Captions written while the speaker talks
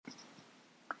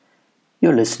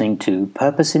You're listening to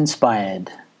Purpose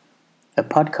Inspired, a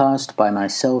podcast by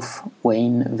myself,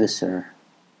 Wayne Visser.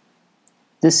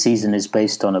 This season is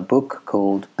based on a book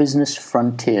called Business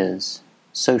Frontiers: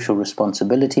 Social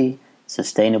Responsibility,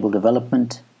 Sustainable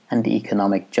Development, and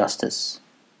Economic Justice.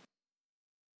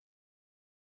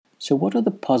 So what are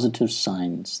the positive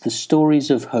signs, the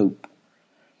stories of hope?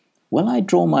 Well, I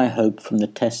draw my hope from the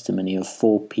testimony of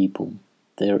four people.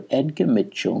 They're Edgar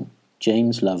Mitchell,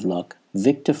 James Lovelock,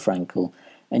 Viktor Frankl,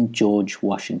 and George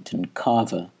Washington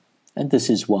Carver. And this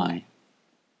is why.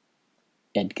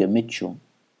 Edgar Mitchell.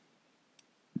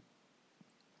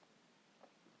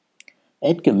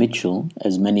 Edgar Mitchell,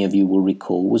 as many of you will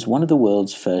recall, was one of the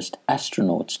world's first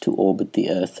astronauts to orbit the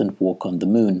Earth and walk on the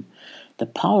Moon. The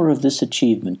power of this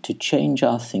achievement to change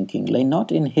our thinking lay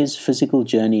not in his physical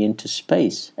journey into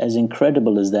space, as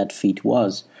incredible as that feat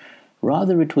was.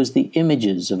 Rather, it was the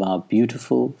images of our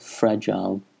beautiful,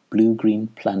 fragile, blue-green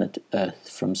planet Earth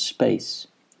from space,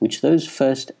 which those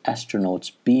first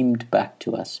astronauts beamed back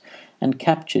to us and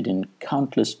captured in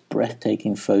countless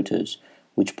breathtaking photos,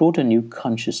 which brought a new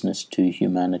consciousness to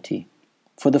humanity.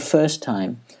 For the first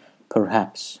time,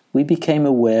 perhaps, we became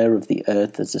aware of the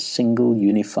Earth as a single,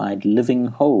 unified, living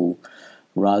whole,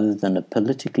 rather than a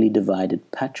politically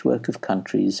divided patchwork of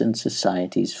countries and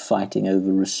societies fighting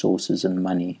over resources and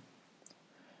money.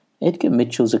 Edgar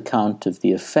Mitchell's account of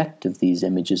the effect of these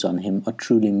images on him are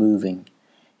truly moving.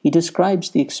 He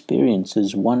describes the experience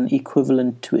as one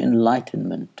equivalent to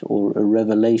enlightenment or a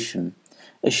revelation,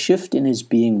 a shift in his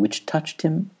being which touched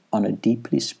him on a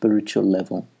deeply spiritual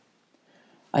level.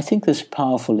 I think this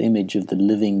powerful image of the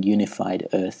living, unified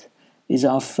Earth is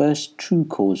our first true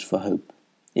cause for hope.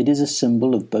 It is a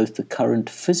symbol of both the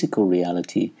current physical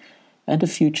reality and a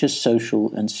future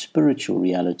social and spiritual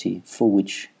reality for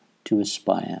which to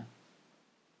aspire.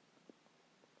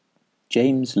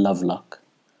 James Lovelock.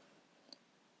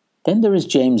 Then there is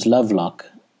James Lovelock,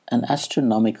 an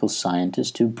astronomical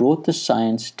scientist who brought the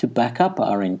science to back up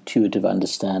our intuitive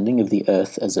understanding of the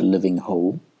Earth as a living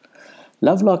whole.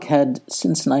 Lovelock had,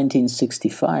 since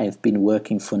 1965, been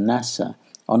working for NASA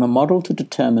on a model to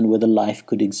determine whether life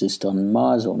could exist on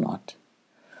Mars or not.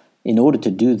 In order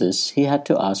to do this, he had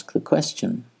to ask the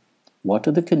question, what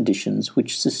are the conditions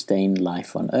which sustain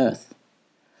life on Earth?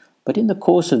 But in the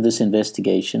course of this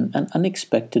investigation, an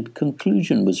unexpected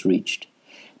conclusion was reached,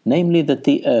 namely that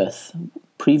the Earth,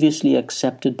 previously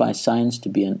accepted by science to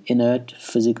be an inert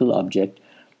physical object,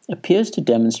 appears to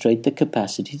demonstrate the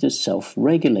capacity to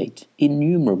self-regulate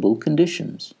innumerable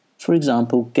conditions, for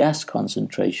example, gas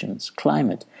concentrations,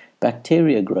 climate,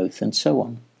 bacteria growth, and so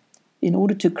on, in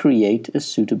order to create a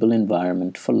suitable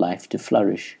environment for life to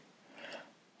flourish.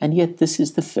 And yet this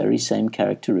is the very same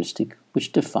characteristic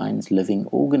which defines living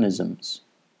organisms.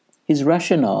 His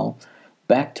rationale,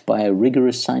 backed by a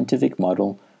rigorous scientific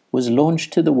model, was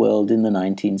launched to the world in the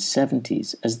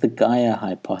 1970s as the Gaia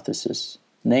hypothesis,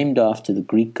 named after the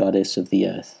Greek goddess of the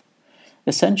earth.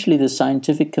 Essentially, the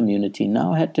scientific community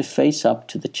now had to face up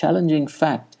to the challenging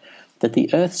fact that the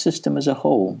Earth system as a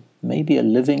whole may be a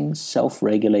living,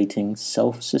 self-regulating,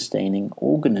 self-sustaining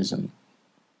organism.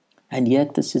 And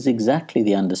yet this is exactly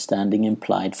the understanding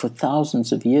implied for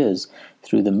thousands of years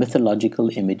through the mythological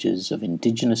images of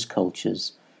indigenous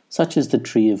cultures, such as the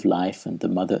Tree of Life and the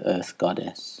Mother Earth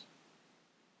Goddess.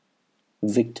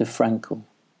 Viktor Frankl.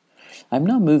 I'm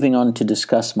now moving on to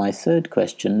discuss my third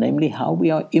question, namely how we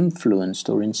are influenced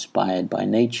or inspired by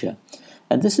nature.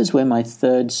 And this is where my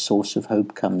third source of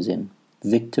hope comes in,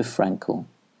 Viktor Frankl.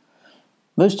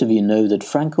 Most of you know that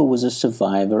Frankl was a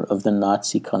survivor of the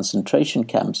Nazi concentration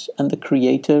camps and the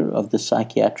creator of the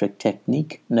psychiatric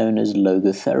technique known as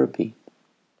logotherapy,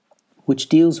 which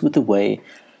deals with the way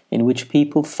in which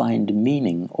people find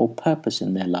meaning or purpose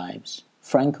in their lives.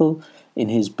 Frankl, in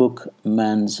his book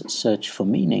Man's Search for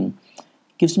Meaning,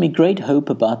 gives me great hope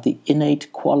about the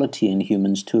innate quality in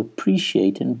humans to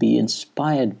appreciate and be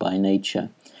inspired by nature,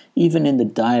 even in the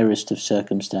direst of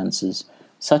circumstances,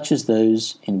 such as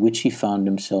those in which he found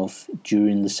himself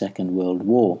during the Second World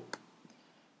War.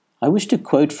 I wish to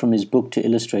quote from his book to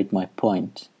illustrate my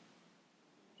point.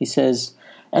 He says,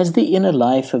 as the inner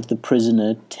life of the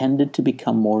prisoner tended to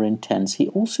become more intense, he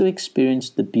also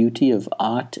experienced the beauty of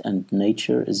art and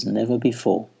nature as never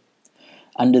before.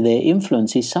 Under their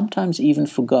influence, he sometimes even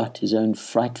forgot his own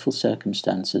frightful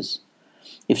circumstances.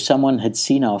 If someone had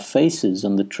seen our faces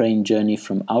on the train journey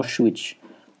from Auschwitz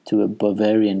to a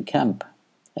Bavarian camp,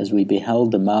 as we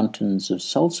beheld the mountains of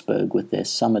Salzburg with their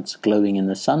summits glowing in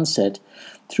the sunset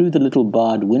through the little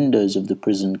barred windows of the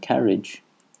prison carriage,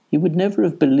 he would never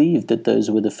have believed that those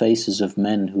were the faces of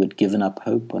men who had given up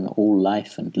hope on all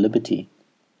life and liberty.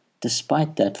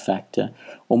 despite that factor,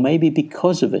 or maybe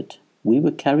because of it, we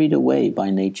were carried away by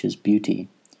nature's beauty,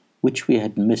 which we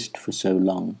had missed for so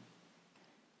long.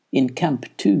 In camp,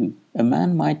 too, a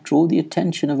man might draw the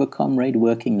attention of a comrade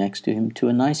working next to him to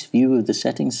a nice view of the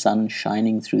setting sun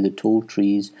shining through the tall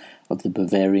trees of the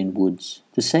Bavarian woods,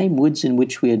 the same woods in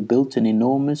which we had built an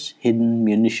enormous hidden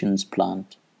munitions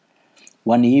plant.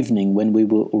 One evening, when we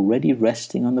were already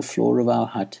resting on the floor of our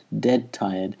hut, dead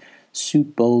tired,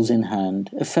 soup bowls in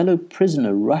hand, a fellow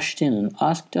prisoner rushed in and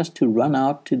asked us to run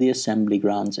out to the assembly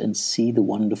grounds and see the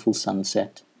wonderful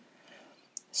sunset.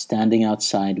 Standing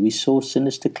outside, we saw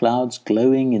sinister clouds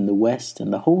glowing in the west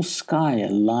and the whole sky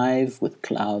alive with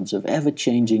clouds of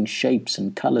ever-changing shapes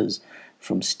and colors,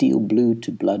 from steel blue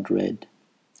to blood red.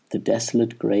 The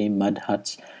desolate grey mud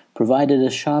huts provided a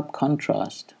sharp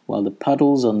contrast, while the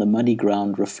puddles on the muddy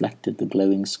ground reflected the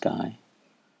glowing sky.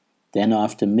 Then,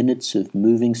 after minutes of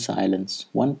moving silence,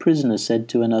 one prisoner said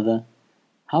to another,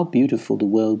 "How beautiful the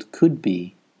world could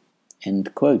be."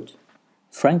 End quote.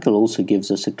 Frankl also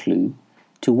gives us a clue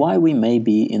to why we may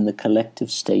be in the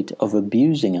collective state of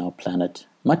abusing our planet,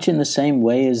 much in the same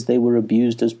way as they were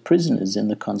abused as prisoners in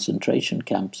the concentration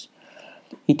camps.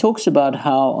 He talks about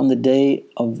how on the day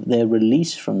of their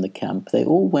release from the camp, they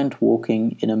all went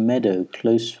walking in a meadow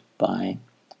close by,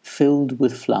 filled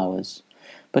with flowers.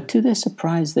 But to their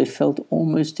surprise, they felt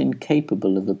almost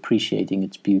incapable of appreciating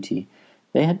its beauty.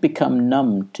 They had become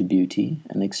numb to beauty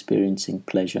and experiencing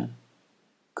pleasure.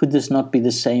 Could this not be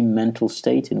the same mental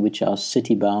state in which our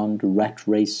city-bound,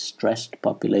 rat-race-stressed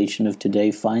population of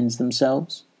today finds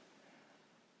themselves?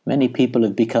 Many people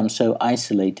have become so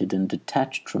isolated and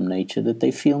detached from nature that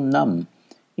they feel numb,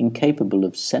 incapable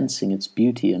of sensing its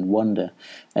beauty and wonder,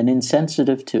 and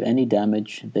insensitive to any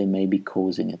damage they may be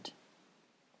causing it.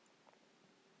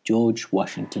 George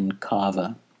Washington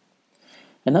Carver.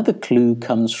 Another clue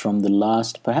comes from the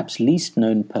last, perhaps least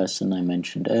known person I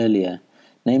mentioned earlier,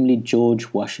 namely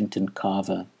George Washington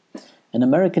Carver, an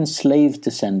American slave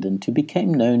descendant who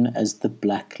became known as the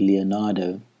Black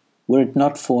Leonardo. Were it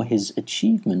not for his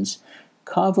achievements,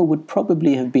 Carver would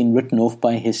probably have been written off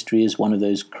by history as one of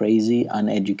those crazy,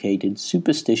 uneducated,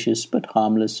 superstitious but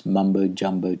harmless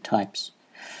mumbo-jumbo types.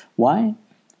 Why?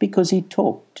 Because he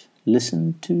talked,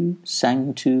 listened to,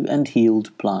 sang to, and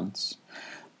healed plants.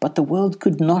 But the world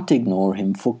could not ignore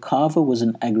him, for Carver was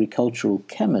an agricultural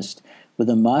chemist with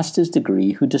a master's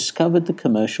degree who discovered the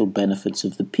commercial benefits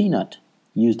of the peanut,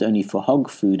 used only for hog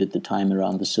food at the time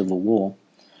around the Civil War,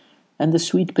 and the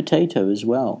sweet potato as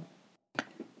well.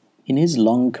 In his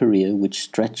long career, which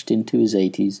stretched into his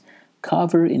 80s,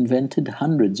 Carver invented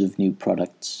hundreds of new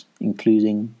products,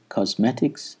 including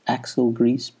cosmetics, axle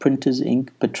grease, printer's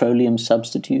ink, petroleum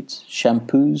substitutes,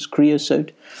 shampoos,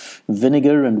 creosote,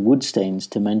 vinegar, and wood stains,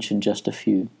 to mention just a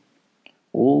few.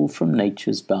 All from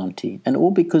nature's bounty, and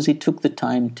all because he took the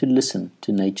time to listen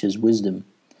to nature's wisdom.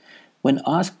 When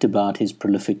asked about his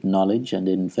prolific knowledge and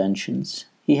inventions,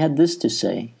 he had this to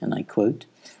say, and I quote,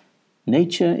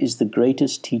 "Nature is the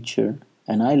greatest teacher,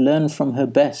 and I learn from her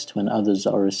best when others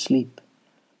are asleep.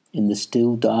 In the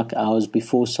still dark hours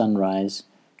before sunrise,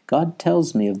 God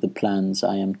tells me of the plans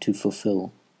I am to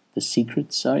fulfill. The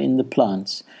secrets are in the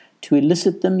plants. To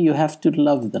elicit them, you have to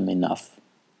love them enough.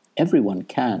 Everyone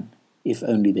can, if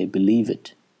only they believe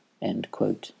it." End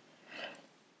quote.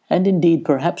 And indeed,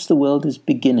 perhaps the world is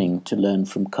beginning to learn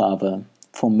from Carver,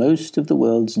 for most of the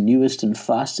world's newest and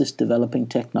fastest developing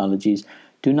technologies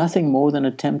do nothing more than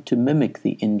attempt to mimic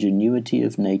the ingenuity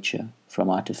of nature, from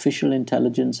artificial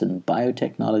intelligence and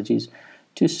biotechnologies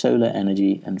to solar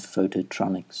energy and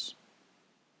phototronics.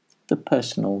 The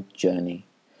personal journey.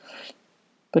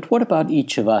 But what about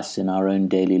each of us in our own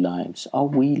daily lives? Are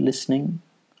we listening?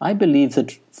 I believe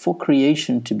that for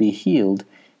creation to be healed,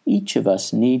 each of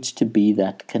us needs to be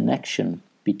that connection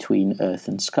between earth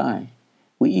and sky.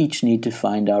 We each need to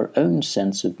find our own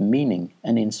sense of meaning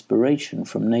and inspiration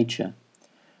from nature.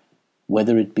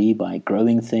 Whether it be by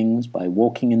growing things, by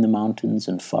walking in the mountains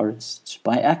and forests,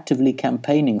 by actively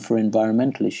campaigning for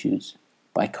environmental issues,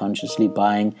 by consciously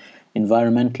buying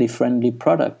environmentally friendly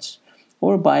products,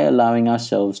 or by allowing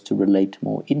ourselves to relate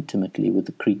more intimately with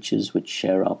the creatures which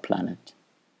share our planet.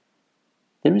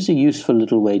 There is a useful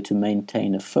little way to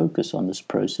maintain a focus on this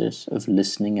process of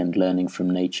listening and learning from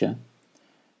nature.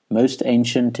 Most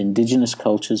ancient indigenous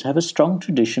cultures have a strong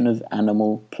tradition of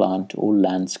animal, plant, or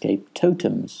landscape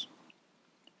totems.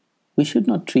 We should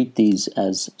not treat these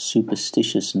as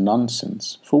superstitious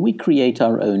nonsense, for we create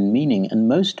our own meaning, and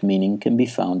most meaning can be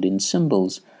found in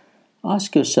symbols.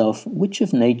 Ask yourself which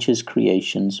of nature's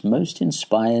creations most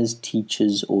inspires,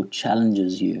 teaches, or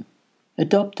challenges you.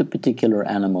 Adopt a particular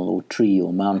animal or tree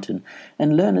or mountain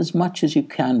and learn as much as you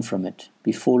can from it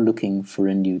before looking for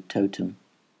a new totem.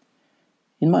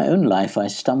 In my own life, I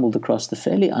stumbled across the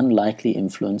fairly unlikely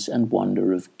influence and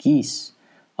wonder of geese,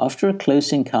 after a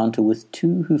close encounter with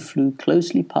two who flew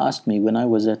closely past me when I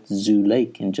was at Zoo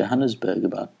Lake in Johannesburg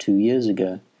about 2 years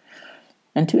ago.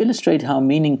 And to illustrate how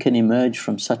meaning can emerge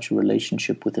from such a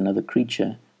relationship with another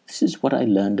creature, this is what I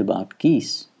learned about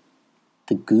geese.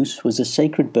 The goose was a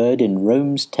sacred bird in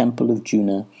Rome's temple of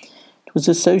Juno. It was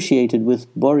associated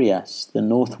with Boreas, the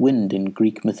north wind in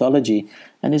Greek mythology,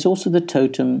 and is also the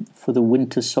totem for the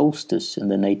winter solstice in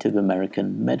the Native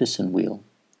American medicine wheel.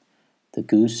 The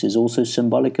goose is also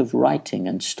symbolic of writing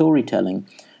and storytelling,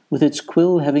 with its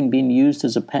quill having been used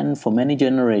as a pen for many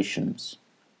generations.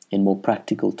 In more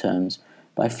practical terms,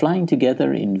 by flying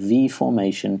together in V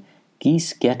formation,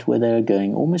 geese get where they are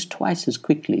going almost twice as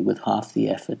quickly with half the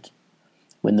effort.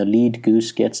 When the lead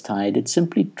goose gets tired, it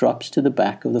simply drops to the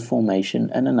back of the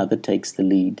formation and another takes the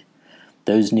lead.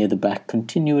 Those near the back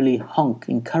continually honk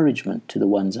encouragement to the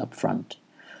ones up front.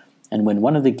 And when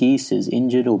one of the geese is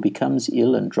injured or becomes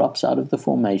ill and drops out of the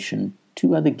formation,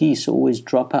 2 other geese always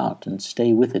drop out and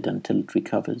stay with it until it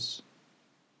recovers.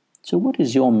 So what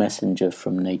is your messenger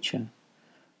from nature?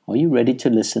 Are you ready to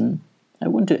listen? I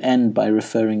want to end by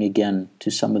referring again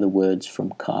to some of the words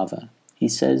from Carver. He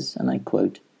says, and I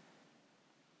quote,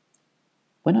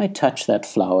 "When I touch that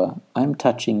flower, I am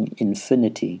touching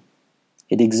infinity.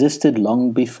 It existed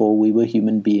long before we were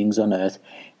human beings on earth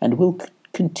and will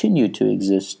continue to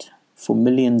exist for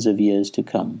millions of years to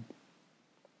come.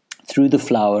 Through the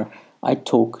flower, I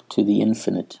talk to the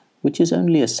infinite, which is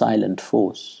only a silent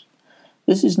force.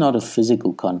 This is not a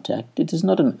physical contact. It is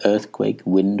not an earthquake,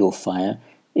 wind, or fire.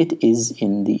 It is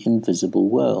in the invisible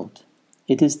world.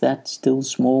 It is that still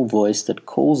small voice that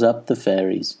calls up the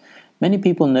fairies. Many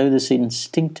people know this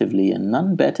instinctively, and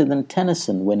none better than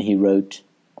Tennyson when he wrote,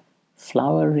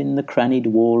 'Flower in the crannied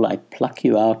wall, I pluck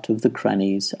you out of the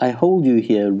crannies. I hold you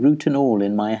here, root and all,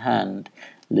 in my hand,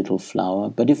 little flower.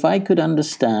 But if I could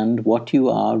understand what you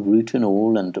are, root and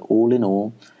all in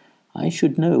all, I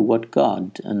should know what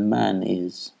God and man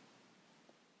is.'"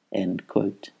 End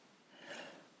quote.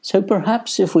 So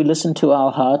perhaps if we listen to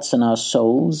our hearts and our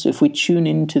souls, if we tune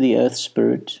into the earth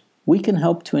spirit, we can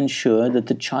help to ensure that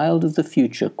the child of the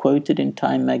future quoted in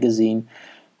Time magazine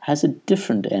has a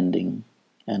different ending,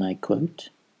 and I quote,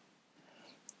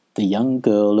 "The young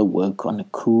girl awoke on a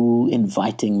cool,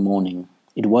 inviting morning.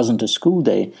 It wasn't a school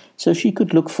day, so she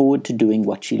could look forward to doing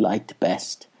what she liked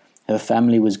best. Her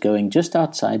family was going just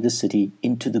outside the city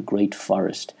into the great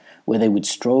forest, where they would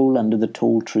stroll under the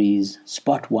tall trees,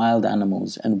 spot wild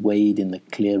animals, and wade in the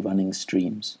clear-running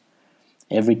streams.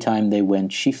 Every time they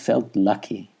went, she felt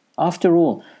lucky. After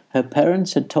all, her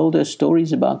parents had told her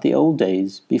stories about the old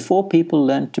days, before people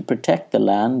learned to protect the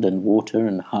land and water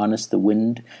and harness the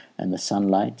wind and the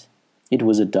sunlight. It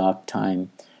was a dark time,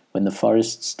 when the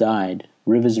forests died,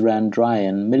 rivers ran dry,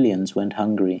 and millions went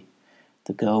hungry.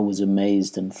 The girl was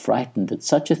amazed and frightened that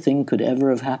such a thing could ever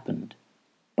have happened.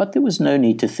 But there was no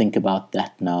need to think about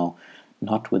that now,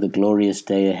 not with a glorious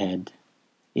day ahead.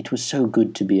 It was so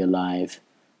good to be alive,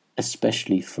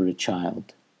 especially for a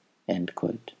child." End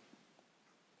quote.